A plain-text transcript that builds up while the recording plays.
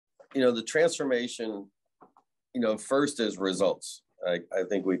The transformation, first is results. I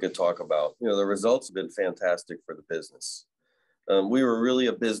think we could talk about, the results have been fantastic for the business. We were really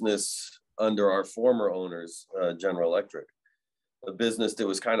a business under our former owners, General Electric, a business that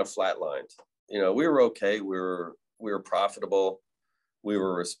was kind of flatlined. We were okay. We were profitable. We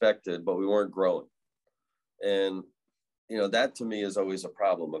were respected, but we weren't growing. And, that to me is always a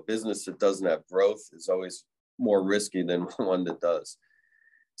problem. A business that doesn't have growth is always more risky than one that does.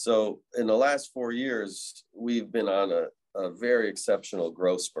 So in the last 4 years, we've been on a very exceptional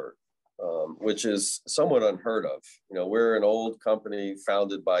growth spurt, which is somewhat unheard of. We're an old company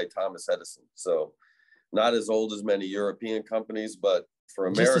founded by Thomas Edison. So not as old as many European companies, but for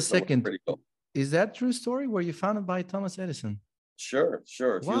America, just a second. pretty old. Is that true story? Were you founded by Thomas Edison? Sure.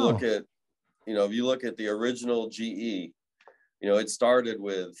 If Wow. you look at the original GE, it started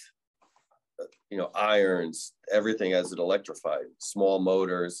with, irons, everything as it electrified, small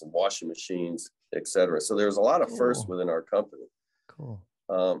motors and washing machines, et cetera. So there's a lot of firsts within our company. Cool.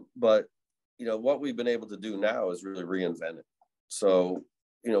 But, what we've been able to do now is really reinvent it. So,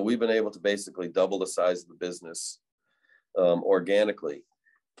 we've been able to basically double the size of the business organically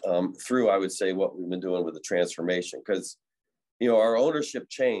through, I would say, what we've been doing with the transformation. Because, our ownership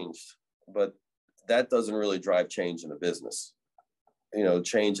changed, but that doesn't really drive change in a business.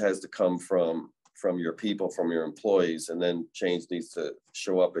 Change has to come from your people, from your employees, and then change needs to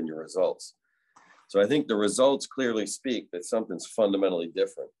show up in your results. So I think the results clearly speak that something's fundamentally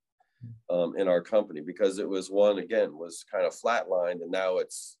different in our company, because it was was kind of flatlined, and now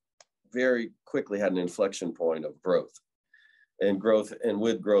it's very quickly had an inflection point of growth, and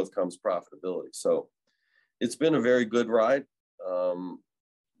with growth comes profitability. So it's been a very good ride,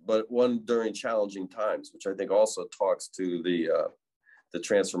 but one during challenging times, which I think also talks to the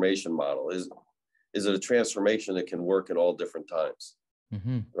transformation model. Is it a transformation that can work at all different times?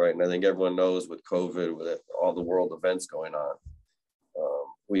 Mm-hmm. Right. And I think everyone knows with COVID, with all the world events going on,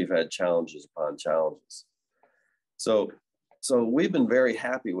 we've had challenges upon challenges. So we've been very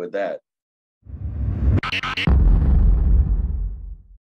happy with that.